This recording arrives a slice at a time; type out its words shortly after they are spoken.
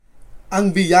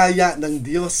Ang biyaya ng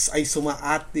Diyos ay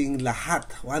sumaating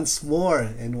lahat once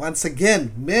more. And once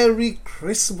again, Merry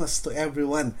Christmas to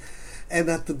everyone. And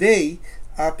today,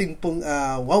 ating pong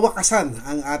wawakasan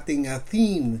ang ating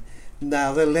theme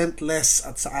na relentless,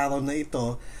 at sa araw na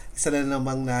ito, isa na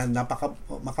namang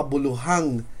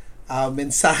makabuluhang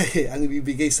mensahe ang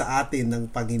ibibigay sa atin ng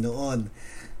Panginoon.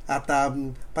 At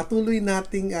patuloy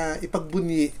nating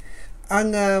ipagbunyi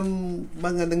ang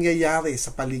mga nangyayari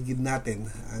sa paligid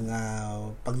natin, ang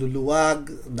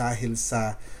pagluluwag dahil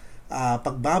sa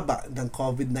pagbaba ng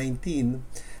COVID-19,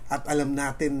 at alam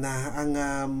natin na ang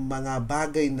mga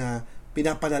bagay na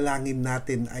pinapanalangin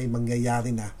natin ay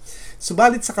mangyayari na.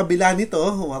 Subalit sa kabila nito,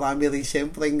 marami rin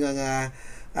siyempre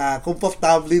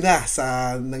komportable na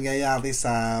sa nangyayari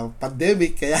sa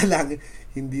pandemic, kaya lang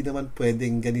hindi naman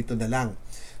pwedeng ganito na lang.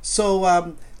 So,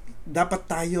 dapat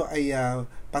tayo ay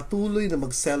patuloy na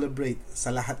mag-celebrate sa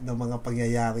lahat ng mga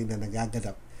pangyayari na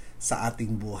nagaganap sa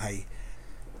ating buhay.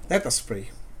 Let us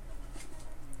pray.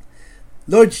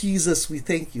 Lord Jesus, we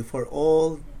thank you for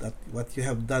all that what you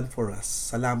have done for us.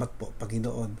 Salamat po,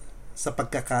 Panginoon, sa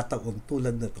pagkakataon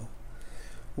tulad na to.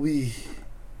 We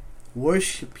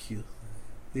worship you.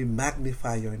 We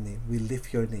magnify your name. We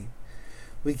lift your name.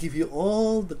 We give you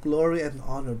all the glory and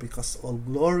honor, because all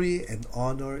glory and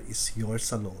honor is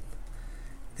yours alone.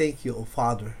 Thank you, O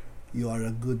Father. You are a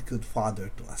good, good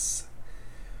Father to us.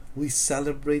 We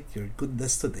celebrate your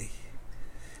goodness today.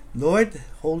 Lord,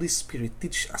 Holy Spirit,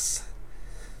 teach us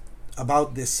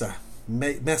about this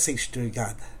message, dear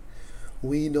God.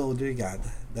 We know, dear God,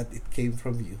 that it came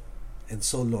from you. And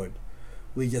so, Lord,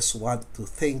 we just want to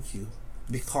thank you,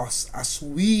 because as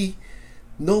we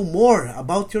know more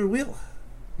about your will,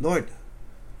 Lord,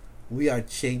 we are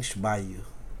changed by you.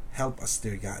 Help us,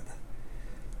 dear God,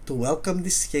 to welcome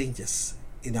these changes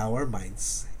in our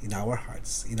minds, in our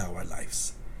hearts, in our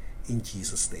lives. In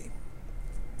Jesus' name.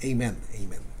 Amen.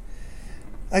 Amen.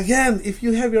 Again, if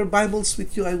you have your Bibles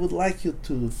with you, I would like you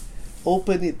to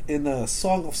open it in a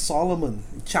Song of Solomon,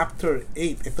 chapter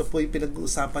 8. Ito po yung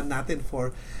pinag-uusapan natin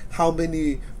for how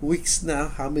many weeks na,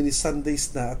 how many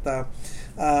Sundays na, at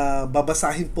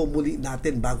babasahin po muli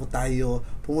natin bago tayo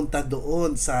pumunta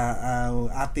doon sa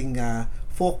ating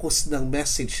focus ng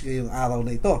message ngayong araw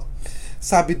na ito.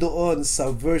 Sabi doon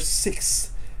sa verse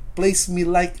 6, "Place me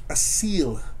like a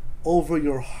seal over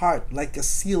your heart, like a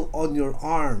seal on your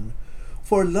arm.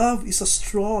 For love is as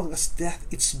strong as death,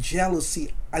 its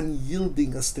jealousy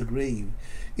unyielding as the grave.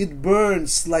 It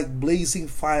burns like blazing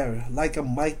fire, like a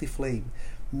mighty flame.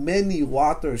 Many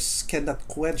waters cannot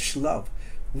quench love,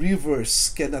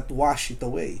 rivers cannot wash it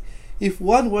away. If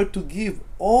one were to give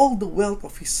all the wealth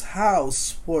of his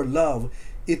house for love,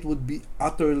 it would be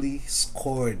utterly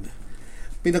scorned."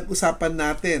 Pinag-usapan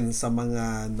natin sa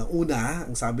mga nauna,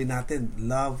 ang sabi natin,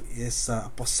 love is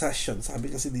a possession.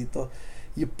 Sabi kasi dito,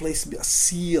 you place a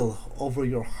seal over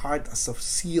your heart, as a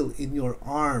seal in your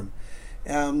arm.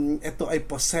 Ito ay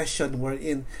possession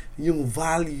wherein yung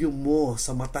value mo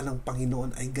sa mata ng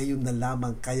Panginoon ay gayon na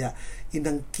lamang, kaya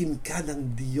inangkin ka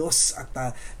ng Diyos,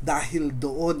 at dahil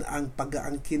doon ang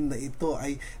pag-aangkin na ito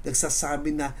ay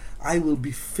nagsasabi na I will be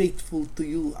faithful to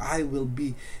you, I will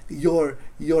be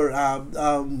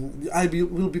I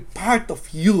will be part of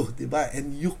you, diba?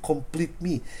 And you complete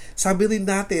me. Sabi rin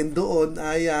natin doon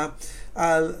ay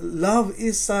love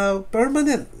is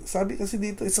permanent. Sabi kasi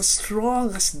dito, it's as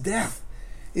strong as death.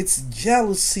 It's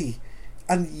jealousy,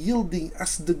 unyielding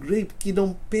as the grave.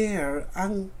 Kinompare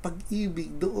ang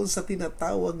pag-ibig doon sa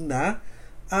tinatawag na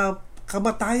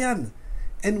kamatayan.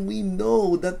 And we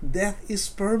know that death is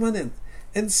permanent.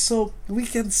 And so, we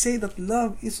can say that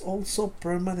love is also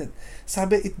permanent.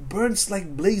 Sabi, it burns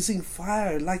like blazing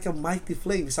fire, like a mighty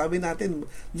flame. Sabi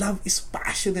natin, love is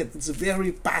passionate. It's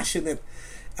very passionate.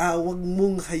 Huwag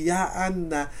mong hayaan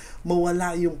na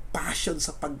mawala yung passion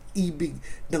sa pag-ibig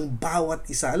ng bawat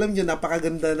isa. Alam niyo,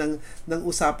 napakaganda ng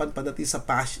usapan pagdating sa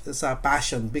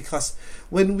passion, because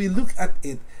when we look at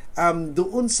it,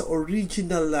 doon sa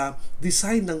original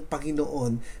design ng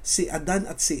Panginoon, si Adan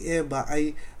at si Eva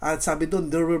ay sabi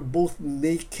doon, they were both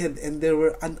naked and they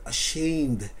were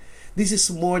unashamed. This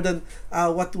is more than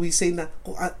what we say na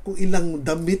kung ilang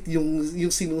damit yung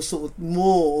sinusuot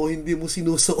mo o hindi mo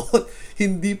sinusuot.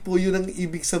 Hindi po yun ang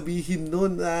ibig sabihin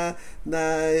noon na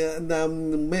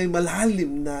may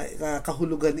malalim na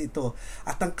kahulugan ito.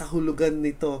 At ang kahulugan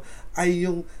nito ay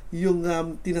yung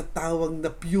tinatawag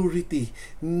na purity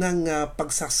ng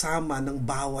pagsasama ng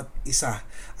bawat isa,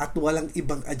 at walang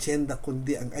ibang agenda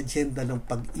kundi ang agenda ng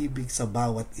pag-ibig sa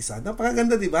bawat isa.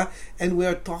 Napakaganda, di ba? And we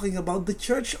are talking about the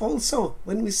church also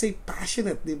when we say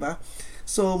passionate, di ba?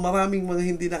 So, maraming mga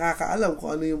hindi nakakaalam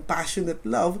kung ano yung passionate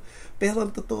love. Pero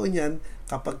ang totoo niyan,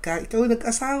 kapag ikaw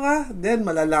nag-asawa, then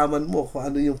malalaman mo kung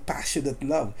ano yung passionate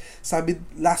love. Sabi,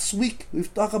 last week,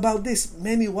 we've talked about this.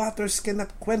 Many waters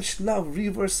cannot quench love.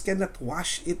 Rivers cannot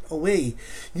wash it away.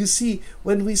 You see,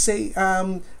 when we say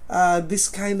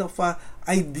this kind of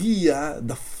idea,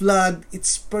 the flood,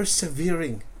 it's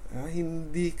persevering.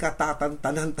 Hindi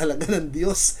katatantanan talaga ng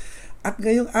Diyos. At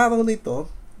ngayong araw nito,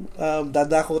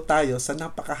 dadako tayo sa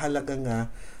napakahalagang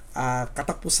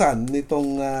katapusan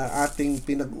nitong ating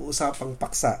pinag-uusapang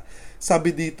paksa.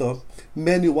 Sabi dito,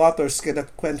 many waters cannot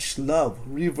quench love,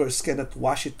 rivers cannot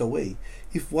wash it away.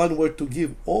 If one were to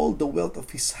give all the wealth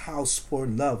of his house for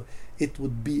love, it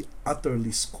would be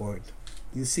utterly scorned.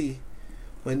 You see,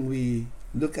 when we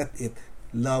look at it,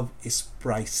 love is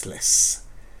priceless.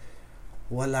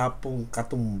 Wala pong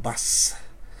katumbas.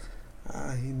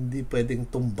 Hindi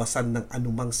pwedeng tumbasan ng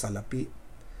anumang salapi,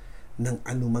 ng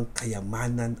anumang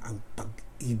kayamanan ang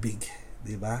pag-ibig,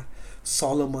 di ba?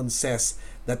 Solomon says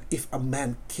that if a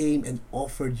man came and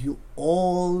offered you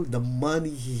all the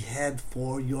money he had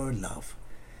for your love,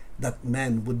 that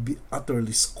man would be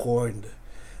utterly scorned.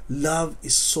 Love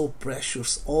is so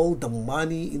precious, all the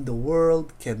money in the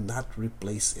world cannot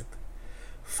replace it.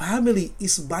 Family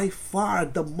is by far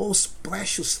the most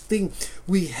precious thing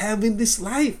we have in this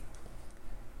life.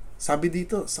 Sabi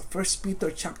dito sa 1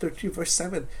 Peter chapter 3 verse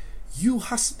 7, you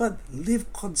husband, live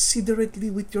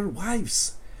considerately with your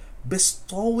wives,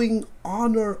 bestowing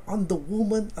honor on the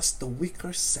woman as the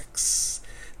weaker sex.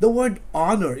 The word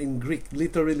honor in Greek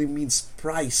literally means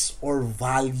price or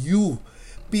value.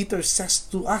 Peter says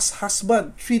to us,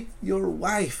 husband, treat your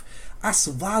wife as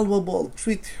valuable.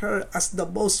 Treat her as the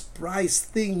most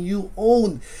prized thing you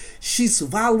own. She's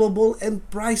valuable and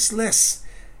priceless.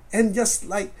 And just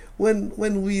like when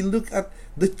we look at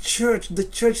the church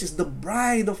is the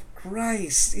bride of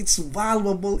Christ. It's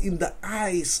valuable in the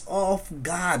eyes of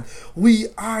God. We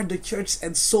are the church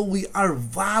and so we are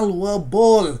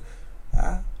valuable.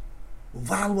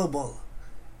 Valuable.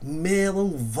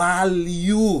 Merong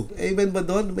value. Amen ba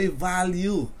doon? May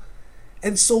value.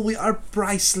 And so we are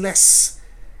priceless.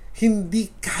 Hindi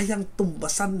kayang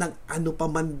tumbasan ng ano pa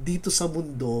man dito sa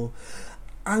mundo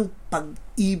ang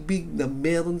pag-ibig na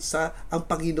meron sa ang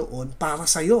Panginoon para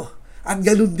sa iyo. At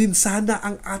ganoon din sana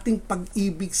ang ating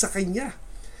pag-ibig sa Kanya.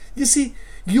 You see,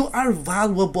 you are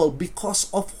valuable because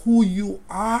of who you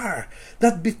are,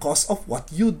 not because of what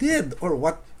you did or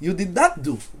what you did not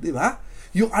do. Di ba?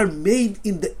 You are made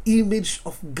in the image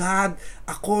of God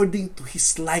according to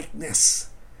His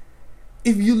likeness.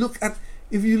 If you look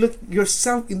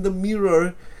yourself in the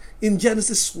mirror, in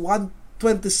Genesis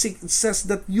 1:26, it says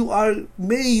that you are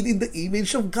made in the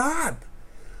image of God.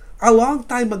 A long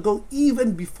time ago,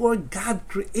 even before God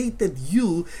created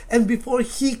you and before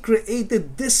He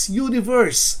created this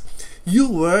universe, you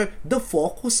were the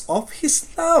focus of His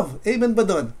love. Amen ba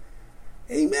doon?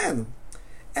 Amen.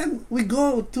 And we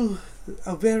go to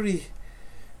a very,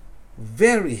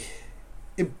 very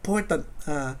important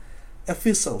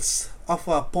epistles of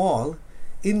Paul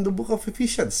in the book of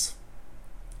Ephesians.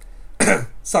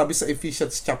 Sabi sa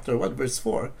Ephesians chapter 1 verse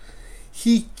 4,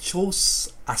 He chose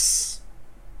us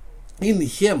in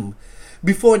Him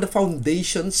before the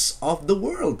foundations of the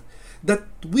world, that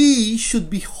we should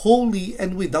be holy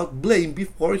and without blame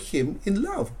before Him in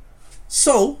love.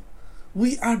 So,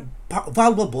 we are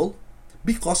valuable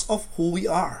because of who we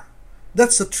are.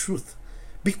 That's the truth.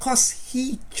 Because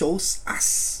He chose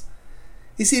us.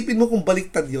 Isipin mo kung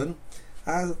baliktad yun.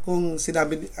 Kung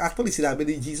sinabi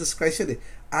ni Jesus Christ yun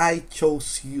I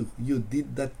chose you. You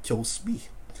did not chose me.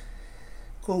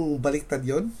 Kung baliktad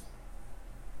yun,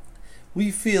 we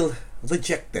feel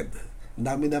rejected.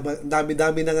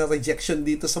 Dami-dami na rejection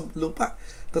dito sa lupa.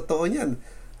 Totoo yan.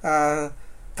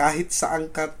 Kahit saan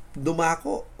ka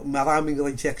dumako, maraming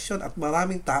rejection at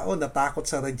maraming tao natakot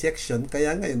sa rejection,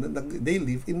 kaya ngayon they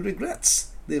live in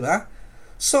regrets. Di ba?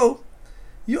 So,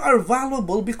 you are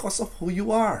valuable because of who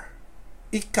you are.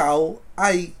 Ikaw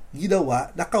ay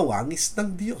ginawa na kawangis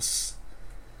ng Diyos.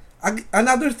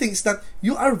 Another thing is that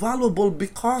you are valuable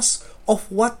because of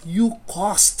what you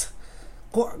cost.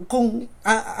 Kung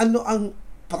ano ang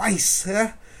price.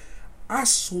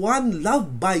 As one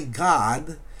loved by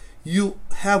God, you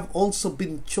have also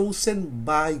been chosen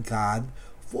by God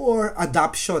for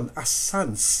adoption as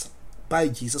sons by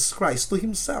Jesus Christ to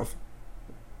Himself.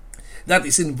 That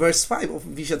is in verse 5 of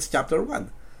Ephesians chapter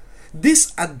 1.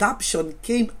 This adoption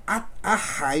came at a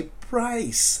high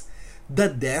price, the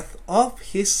death of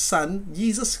His Son,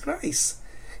 Jesus Christ.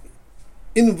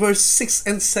 In verse 6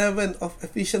 and 7 of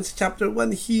Ephesians chapter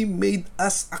 1, He made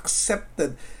us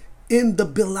accepted in the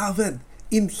Beloved.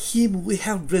 In Him we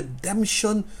have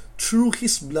redemption through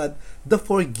His blood, the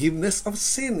forgiveness of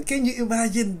sin. Can you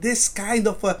imagine this kind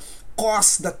of a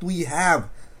cause that we have?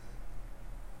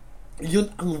 Yun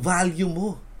ang value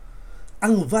mo.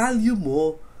 Ang value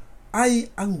mo ay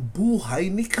ang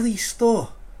buhay ni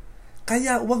Kristo.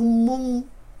 Kaya wag mong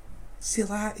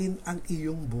sirain ang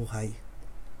iyong buhay.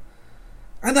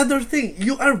 Another thing,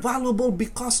 you are valuable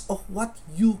because of what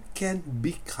you can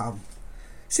become.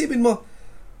 Isipin mo,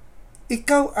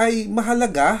 ikaw ay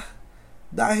mahalaga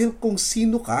dahil kung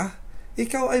sino ka.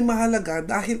 Ikaw ay mahalaga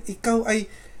dahil ikaw ay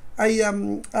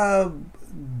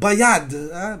bayad,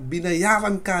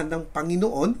 binayaran ka ng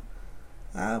Panginoon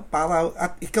para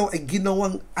at ikaw ay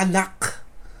ginawang anak.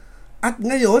 At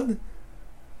ngayon,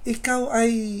 ikaw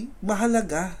ay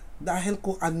mahalaga dahil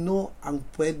kung ano ang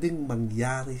pwedeng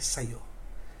mangyari sa iyo.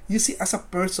 You see, as a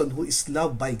person who is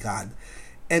loved by God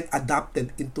and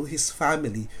adopted into His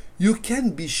family, you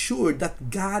can be sure that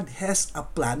God has a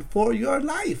plan for your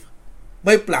life.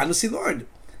 May plano si Lord.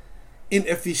 In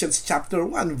Ephesians chapter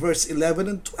 1, verse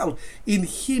 11 and 12, in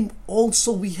Him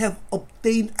also we have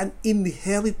obtained an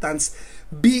inheritance,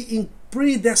 being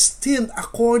predestined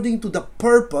according to the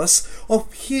purpose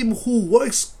of Him who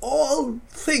works all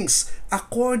things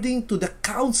according to the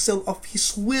counsel of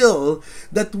His will,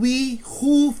 that we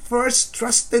who first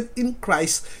trusted in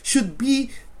Christ should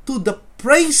be to the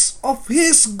praise of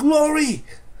His glory.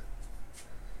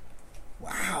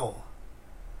 Wow!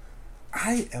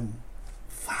 I am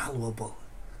valuable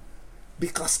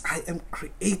because I am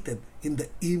created in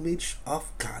the image of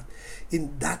God.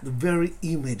 In that very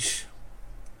image,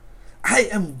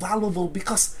 I am valuable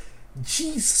because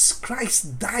Jesus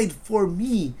Christ died for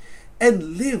me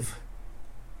and lived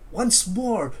once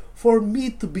more for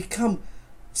me to become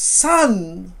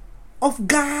son of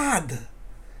God.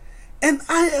 And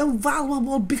I am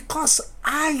valuable because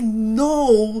I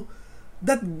know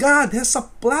that God has a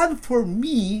plan for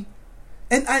me,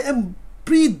 and I am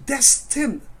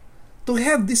predestined to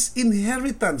have this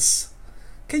inheritance.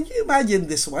 Can you imagine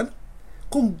this one?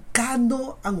 Kung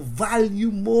gaano ang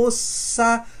value mo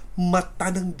sa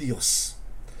mata ng Diyos.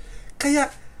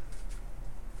 Kaya,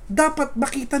 dapat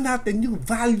makita natin yung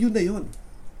value na yon.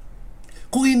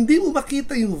 Kung hindi mo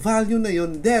makita yung value na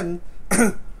yon, then,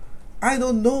 I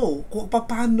don't know kung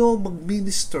paano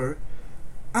mag-minister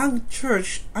ang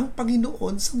church, ang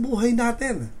Panginoon sa buhay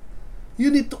natin.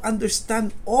 You need to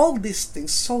understand all these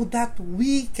things so that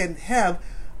we can have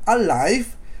a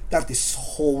life that is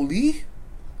holy,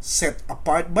 set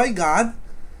apart by God.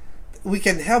 We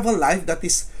can have a life that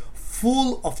is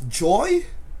full of joy,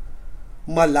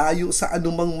 malayo sa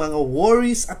anumang mga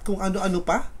worries at kung ano-ano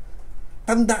pa.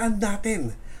 Tandaan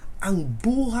natin, ang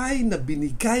buhay na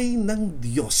binigay ng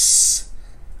Diyos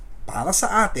para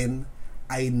sa atin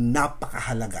ay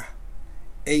napakahalaga.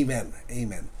 Amen.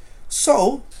 Amen.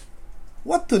 So,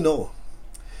 what to know?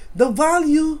 The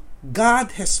value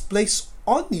God has placed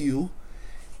on you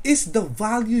is the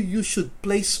value you should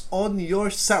place on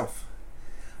yourself.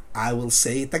 I will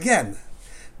say it again.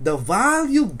 The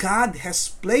value God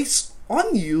has placed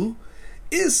on you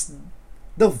is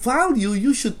the value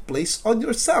you should place on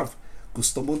yourself.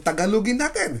 Gusto mong Tagalogin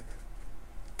natin?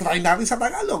 Try natin sa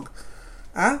Tagalog.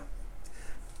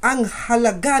 Ang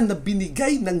halaga na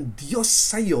binigay ng Diyos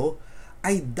sa iyo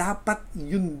ay dapat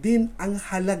yun din ang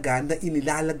halaga na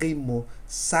inilalagay mo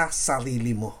sa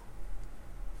sarili mo.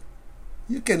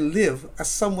 You can live as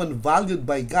someone valued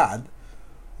by God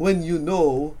when you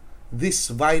know these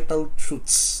vital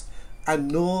truths.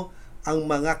 Ano ang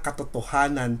mga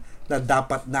katotohanan na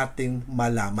dapat nating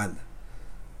malaman?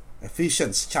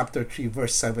 Ephesians chapter 3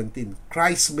 verse 17.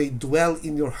 Christ may dwell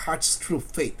in your hearts through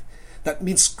faith. That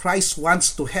means Christ wants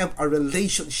to have a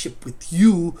relationship with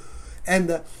you,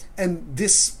 and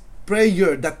this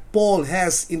prayer that Paul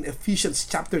has in Ephesians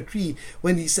chapter 3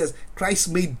 when he says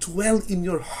Christ may dwell in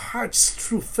your hearts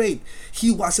through faith, he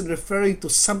wasn't referring to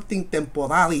something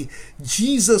temporary.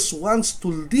 Jesus wants to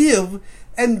live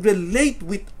and relate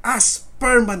with us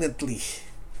permanently.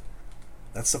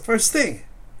 That's the first thing.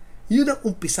 Yun ang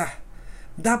umpisa.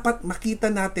 Dapat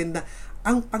makita natin na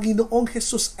ang Panginoong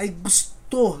Jesus ay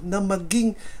gusto na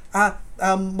maging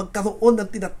magkaroon ng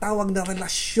tinatawag na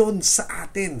relasyon sa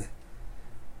atin.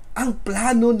 Ang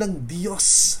plano ng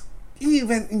Diyos.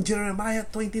 Even in Jeremiah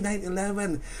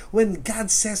 29:11, when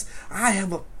God says, I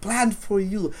have a plan for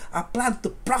you, a plan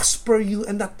to prosper you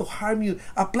and not to harm you,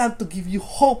 a plan to give you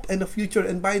hope and a future.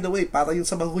 And by the way, para yun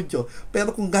sa mga Hudyo,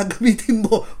 pero kung gagamitin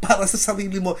mo para sa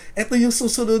sarili mo, ito yung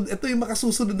susunod, ito yung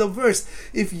makasusunod na verse.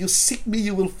 If you seek me,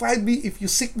 you will find me. If you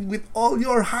seek me with all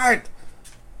your heart.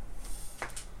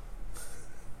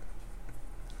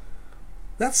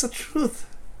 That's the truth.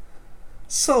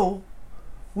 So,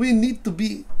 we need to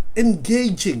be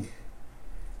engaging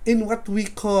in what we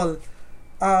call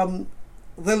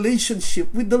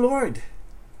relationship with the Lord.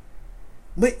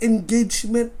 May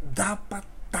engagement dapat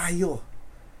tayo.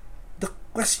 The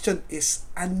question is,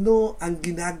 ano ang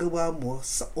ginagawa mo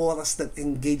sa oras ng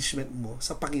engagement mo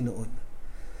sa Panginoon?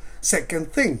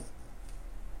 Second thing,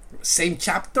 same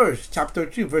chapter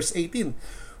 3, verse 18,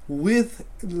 with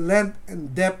length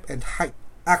and depth and height.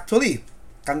 Actually,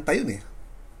 kanta yun eh.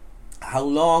 How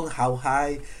long, how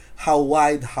high, how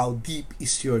wide, how deep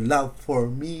is your love for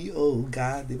me, oh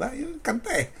God. Diba? Yung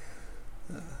kanta eh.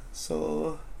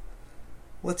 So,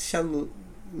 what shall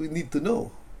we need to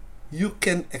know? You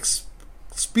can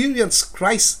experience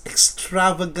Christ's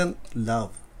extravagant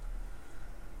love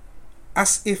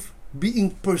as if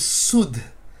being pursued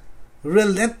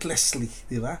relentlessly,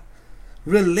 diba?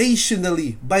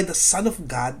 Relationally by the Son of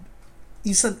God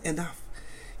isn't enough.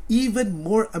 Even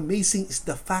more amazing is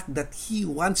the fact that He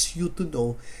wants you to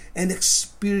know and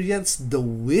experience the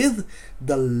width,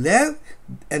 the length,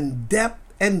 and depth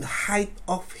and height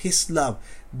of His love.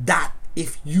 That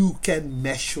if you can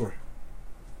measure.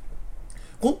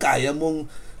 Kung kaya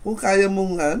mong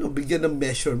bigyan ng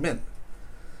measurement.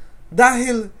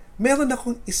 Dahil meron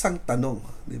akong isang tanong,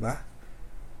 di ba?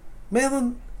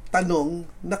 Meron tanong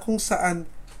na kung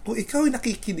saan, kung ikaw ay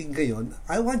nakikinig ngayon,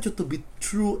 I want you to be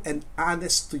true and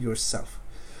honest to yourself.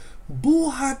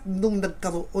 Buhat nung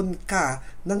nagkaroon ka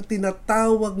ng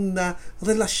tinatawag na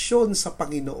relasyon sa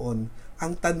Panginoon,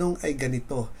 ang tanong ay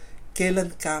ganito,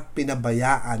 kailan ka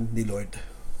pinabayaan ni Lord?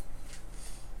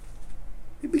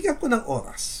 Ibigyan ko ng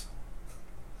oras.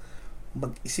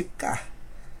 Mag-isip ka.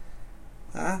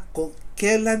 Kung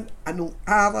kailan, anong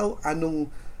araw,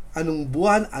 anong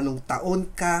buwan, anong taon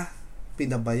ka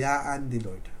pinabayaan ni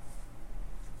Lord?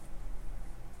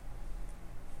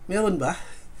 Meron ba?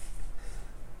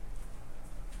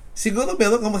 Siguro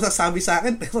meron kang masasabi sa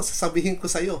akin, pero sasabihin ko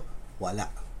sa iyo, wala.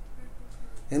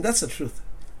 And that's the truth.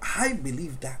 I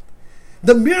believe that.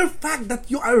 The mere fact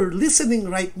that you are listening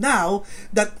right now,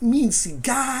 that means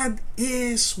God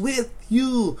is with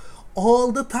you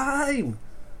all the time.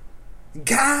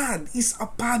 God is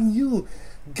upon you.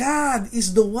 God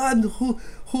is the one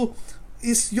who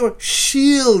is your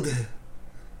shield.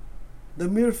 The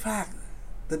mere fact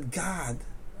that God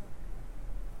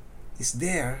is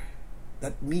there,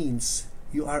 that means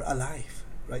you are alive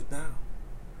right now.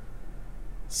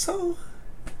 So,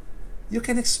 you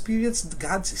can experience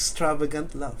God's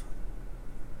extravagant love.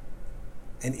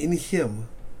 And in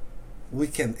Him, we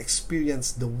can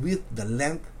experience the width, the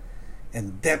length,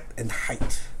 and depth and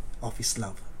height of His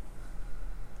love.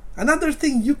 Another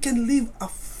thing, you can live a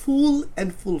full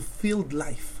and fulfilled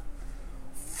life.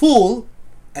 Full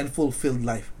and fulfilled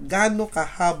life. Gaano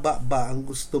kahaba ba ang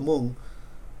gusto mong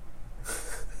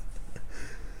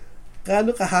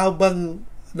gaano kahabang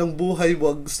ng buhay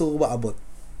mo ang gusto mong maabot?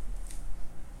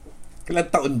 Ilang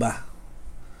taon ba?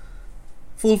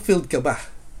 Fulfilled ka ba?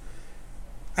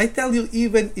 I tell you,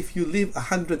 even if you live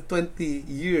 120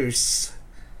 years,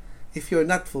 if you're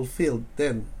not fulfilled,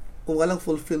 then kung walang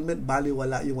fulfillment,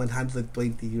 baliwala yung 120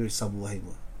 years sa buhay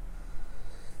mo.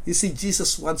 You see,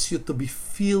 Jesus wants you to be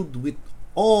filled with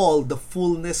all the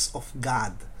fullness of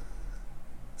God.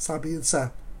 Sabi yun sa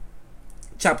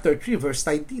chapter 3, verse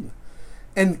 19.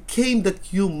 And came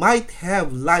that you might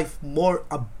have life more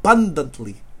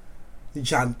abundantly.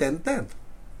 John 10:10.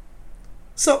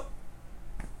 So,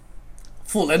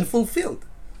 full and fulfilled.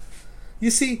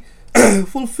 You see,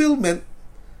 fulfillment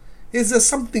is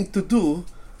something to do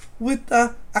with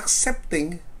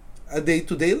accepting a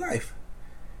day-to-day life.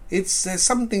 It's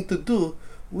something to do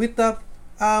with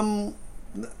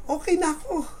okay na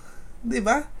ako, di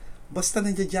ba? Basta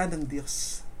nandiyan ang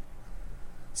Diyos.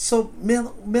 So,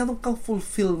 meron kang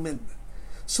fulfillment.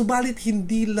 Subalit,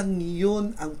 hindi lang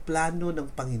yun ang plano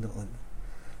ng Panginoon.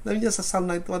 Alam niyo, sa Psalm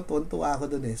 91, tuwa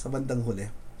ako doon sa bandang huli.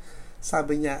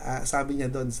 Sabi niya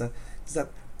doon that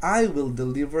I will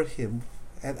deliver him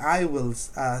and I will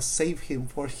save him,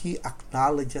 for he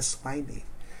acknowledges my name.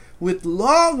 With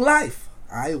long life,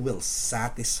 I will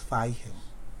satisfy him.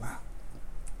 Wow.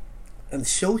 And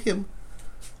show him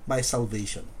my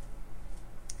salvation.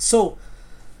 So,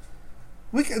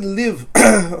 we can live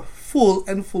full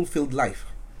and fulfilled life.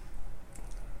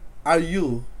 Are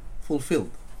you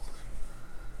fulfilled?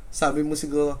 Sabi mo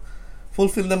siguro,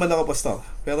 fulfilled naman ako, pastor,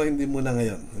 pero hindi muna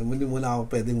ngayon. Hindi muna ako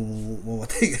pwedeng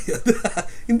mamatay ngayon.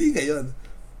 Hindi ngayon.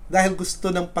 Dahil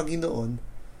gusto ng Panginoon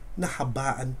na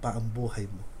habaan pa ang buhay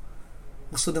mo.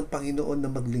 Gusto ng Panginoon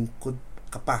na maglingkod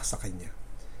ka pa sa Kanya.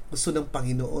 Gusto ng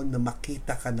Panginoon na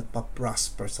makita ka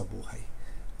nagpa-prosper sa buhay.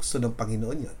 Gusto ng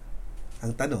Panginoon yon.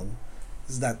 Ang tanong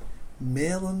is that,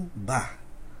 meron ba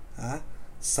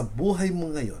sa buhay mo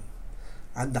ngayon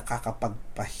ang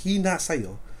nakakapagpahina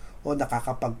sa'yo o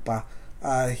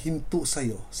nakakapagpahinto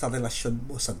sa'yo sa relasyon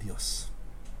mo sa Diyos?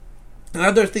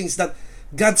 Another thing is that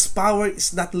God's power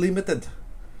is not limited.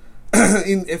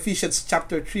 In Ephesians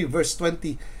chapter 3 verse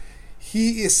 20,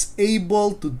 He is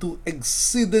able to do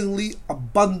exceedingly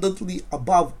abundantly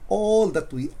above all that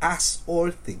we ask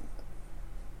or think.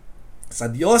 Sa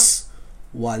Diyos,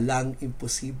 walang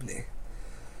imposible.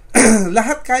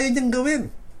 Lahat kaya niyang gawin.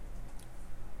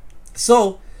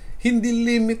 So, hindi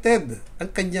limited ang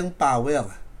kanyang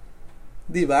power.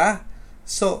 Di ba?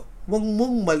 So, huwag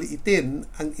mong maliitin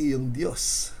ang iyong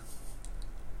Diyos.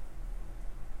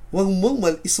 Huwag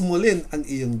mong ismulin ang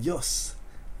iyong Diyos.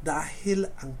 Dahil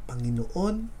ang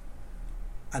Panginoon,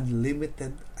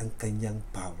 unlimited ang kanyang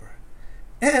power.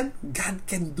 And God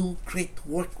can do great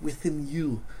work within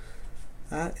you.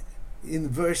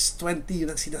 In verse 20, yun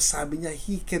ang sinasabi niya,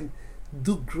 He can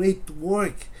do great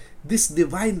work. This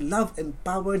divine love and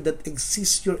power that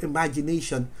exceeds your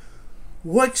imagination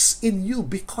works in you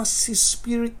because His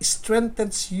Spirit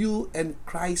strengthens you and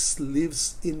Christ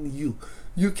lives in you.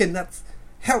 You cannot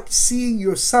help seeing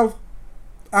yourself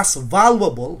as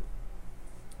valuable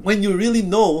when you really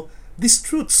know these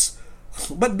truths.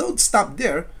 But don't stop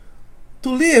there.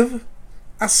 To live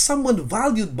as someone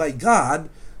valued by God,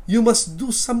 you must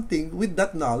do something with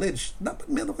that knowledge.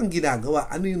 Dapat meron kang ginagawa.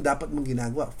 Ano yung dapat mong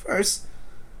ginagawa? First,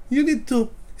 you need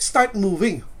to start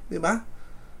moving. Di ba?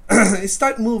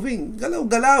 Start moving.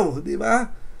 Galaw-galaw. Di ba?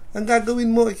 Ang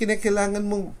gagawin mo, kinakailangan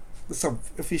mong, sa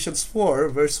Ephesians 4,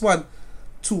 verse 1,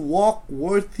 to walk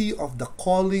worthy of the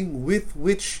calling with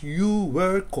which you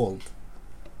were called.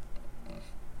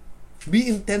 Be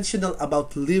intentional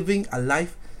about living a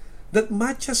life that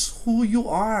matches who you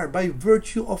are by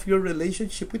virtue of your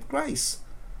relationship with Christ.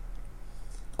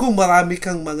 Kung marami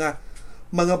kang mga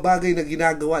bagay na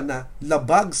ginagawa na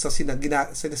labag sa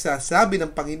sinasabi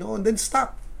ng Panginoon, then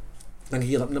stop. Ang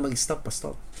hirap na mag-stop,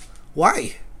 Pastor.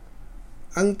 Why?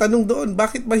 Ang tanong doon,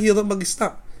 bakit mahirap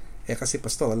mag-stop? Kasi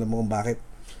Pastor, alam mo kung bakit?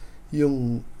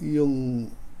 Yung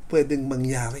pwedeng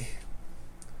mangyari.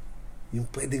 Yung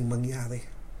pwedeng mangyari.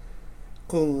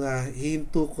 Kung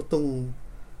hihinto ko tong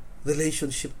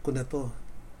relationship ko na to,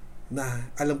 na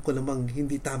alam ko namang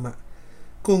hindi tama.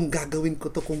 Kung gagawin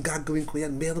ko to, kung gagawin ko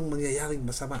yan, merong mangyayaring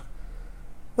masama.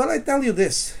 Well, I tell you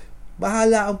this,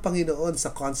 bahala ang Panginoon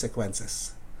sa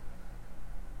consequences.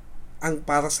 Ang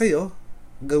para sa'yo,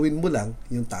 gawin mo lang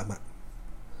yung tama.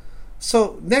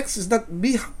 So, next is that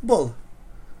be humble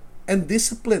and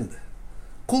disciplined.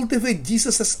 Cultivate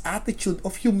Jesus' attitude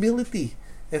of humility.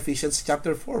 Ephesians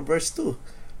chapter 4 verse 2.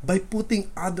 By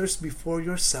putting others before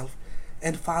yourself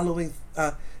and following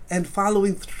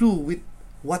through with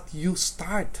what you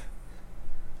start.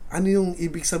 Ano yung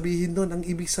ibig sabihin nun? Ang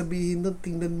ibig sabihin nun,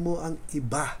 tingnan mo ang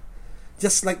iba.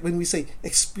 Just like when we say,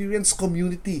 experience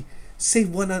community,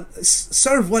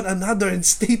 serve one another and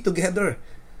stay together.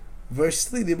 Verse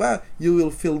 3, di ba? You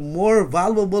will feel more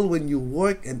valuable when you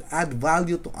work and add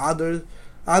value to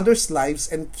others' lives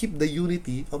and keep the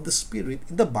unity of the Spirit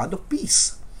in the bond of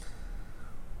peace.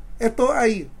 Ito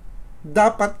ay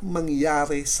dapat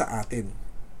mangyari sa atin.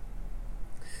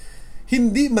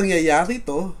 Hindi mangyayari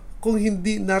ito kung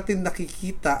hindi natin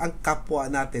nakikita ang kapwa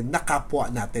natin, na kapwa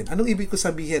natin. Anong ibig ko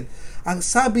sabihin? Ang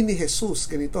sabi ni Jesus,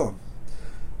 ganito,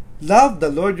 love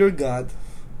the Lord your God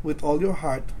with all your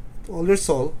heart, all your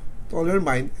soul, all your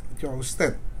mind, and your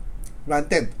strength.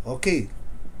 Granted. Okay.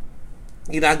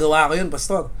 Ginagawa ko yun,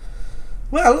 Pastor.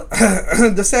 Well,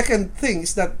 the second thing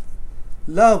is that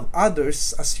love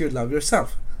others as you love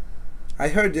yourself.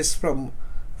 I heard this from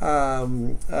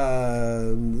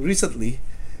recently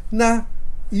na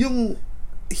yung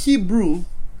Hebrew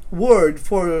word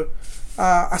for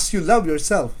as you love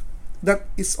yourself, that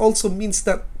is also means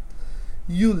that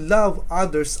you love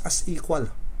others as equal.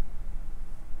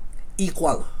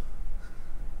 Equal.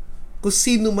 Kung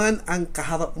sino man ang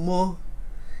kaharap mo,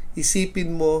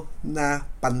 isipin mo na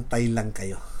pantay lang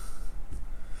kayo.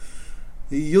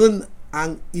 Yun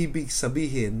ang ibig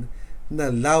sabihin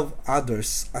na love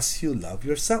others as you love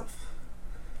yourself.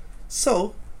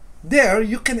 So, there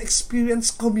you can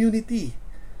experience community.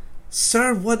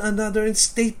 Serve one another and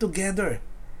stay together.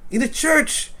 In a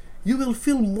church, you will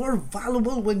feel more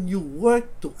valuable when you work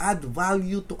to add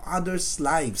value to others'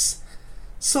 lives.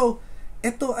 So,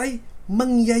 ito ay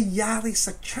mangyayari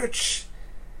sa church.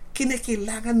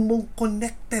 Kinakailangan mong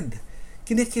connected.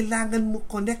 Kinakailangan mo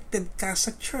connected ka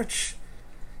sa church.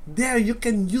 There you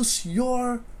can use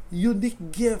your unique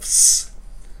gifts.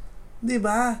 'Di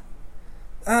ba?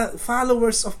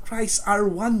 followers of Christ are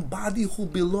one body who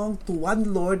belong to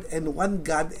one Lord and one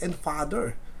God and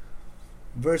Father.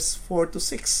 Verse 4 to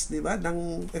 6, di ba,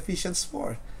 ng Ephesians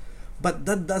 4. But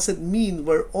that doesn't mean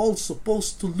we're all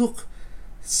supposed to look,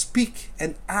 speak,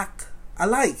 and act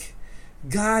alike.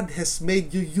 God has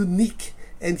made you unique,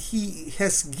 and He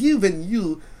has given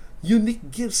you unique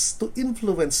gifts to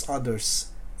influence others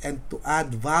and to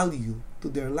add value to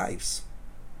their lives.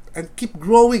 And keep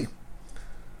growing.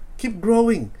 Keep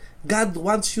growing. God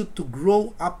wants you to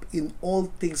grow up in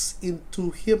all things into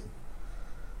Him.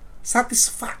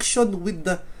 Satisfaction with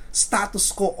the status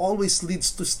quo always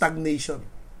leads to stagnation.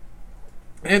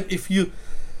 And if you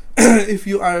if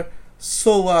you are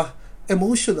so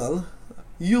emotional,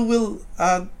 you will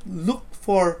look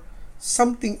for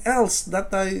something else that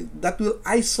will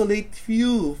isolate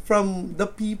you from the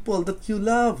people that you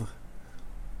love.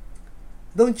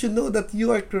 Don't you know that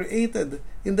you are created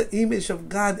in the image of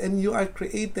God, and you are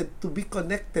created to be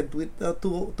connected with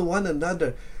to one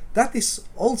another? That is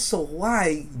also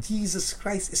why Jesus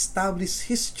Christ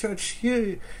established His church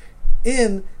here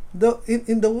in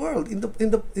the world,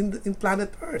 in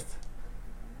planet Earth.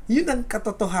 Yun ang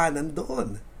katotohanan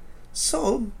doon.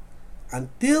 So,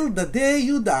 until the day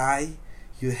you die,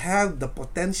 you have the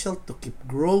potential to keep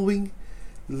growing,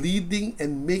 leading,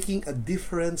 and making a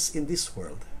difference in this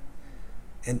world,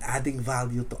 and adding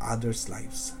value to others'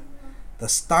 lives.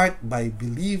 To start by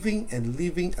believing and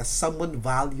living as someone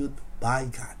valued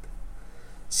by God.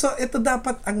 So, ito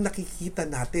dapat ang nakikita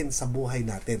natin sa buhay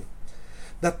natin.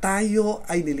 Na tayo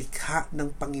ay nilikha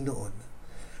ng Panginoon.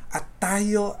 At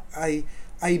tayo ay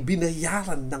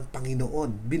binayaran ng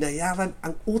Panginoon. Binayaran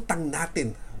ang utang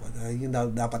natin. Yun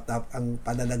dapat ang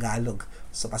pananagalog.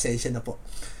 So, pasensya na po.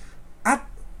 At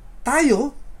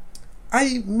tayo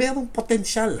ay merong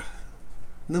potensyal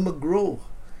na mag-grow.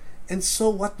 And so,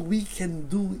 what we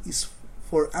can do is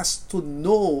for us to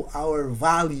know our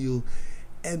value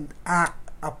and act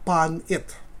upon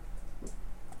it.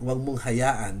 Huwag mong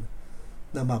hayaan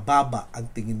na mababa ang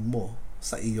tingin mo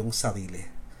sa iyong sarili.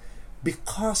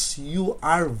 Because you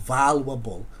are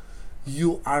valuable.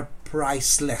 You are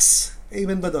priceless.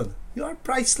 Amen ba doon? You are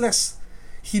priceless.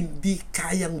 Hindi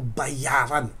kayang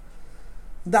bayaran.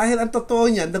 Dahil ang totoo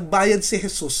niya, nagbayad si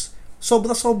Jesus.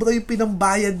 Sobra-sobra yung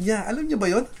pinambayad niya. Alam niyo ba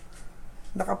yon?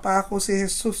 Nakapako si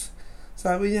Jesus.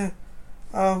 Sabi niya,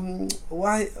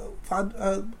 why,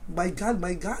 Father,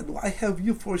 my God, why have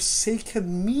you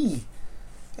forsaken me?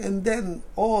 And then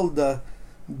all the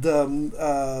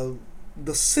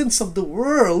sins of the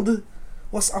world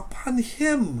was upon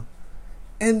Him,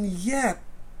 and yet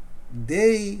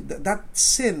that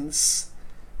sins,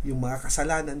 yung mga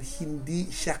kasalanan,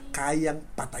 hindi siya kayang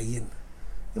patayin.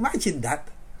 Imagine that.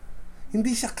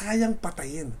 Hindi siya kayang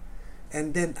patayin.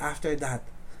 And then after that,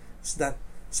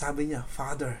 sabi niya,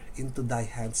 Father, into thy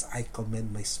hands I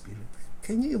commend my spirit.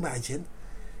 Can you imagine?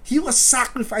 He was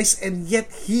sacrificed, and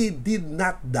yet He did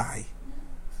not die.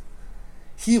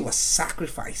 He was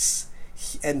sacrificed,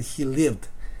 and He lived.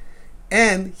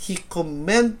 And He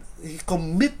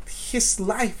commit His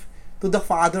life to the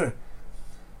Father.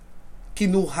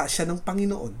 Kinuha siya ng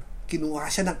Panginoon. Kinuha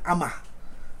siya ng Ama.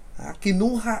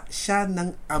 Kinuha siya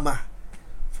ng Ama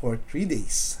for 3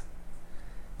 days.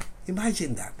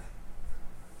 Imagine that.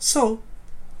 So,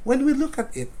 when we look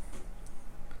at it,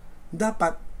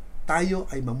 dapat tayo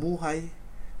ay mamuhay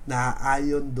na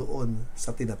ayon doon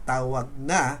sa tinatawag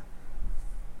na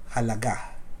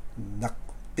halaga na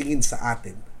tingin sa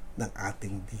atin ng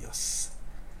ating Diyos.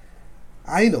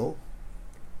 I know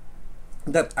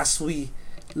that as we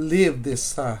live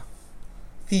this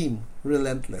theme,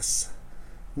 Relentless,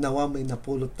 nawa may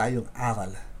napulot tayong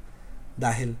aral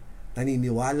dahil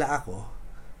naniniwala ako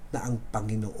na ang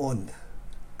Panginoon,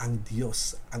 ang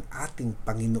Diyos, ang ating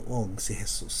Panginoong si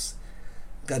Jesus,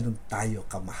 ganun tayo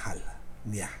kamahal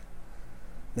niya,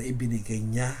 na ibinigay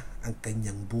niya ang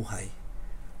kanyang buhay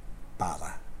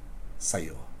para sa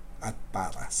iyo at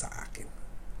para sa akin.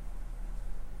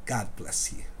 God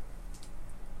bless you.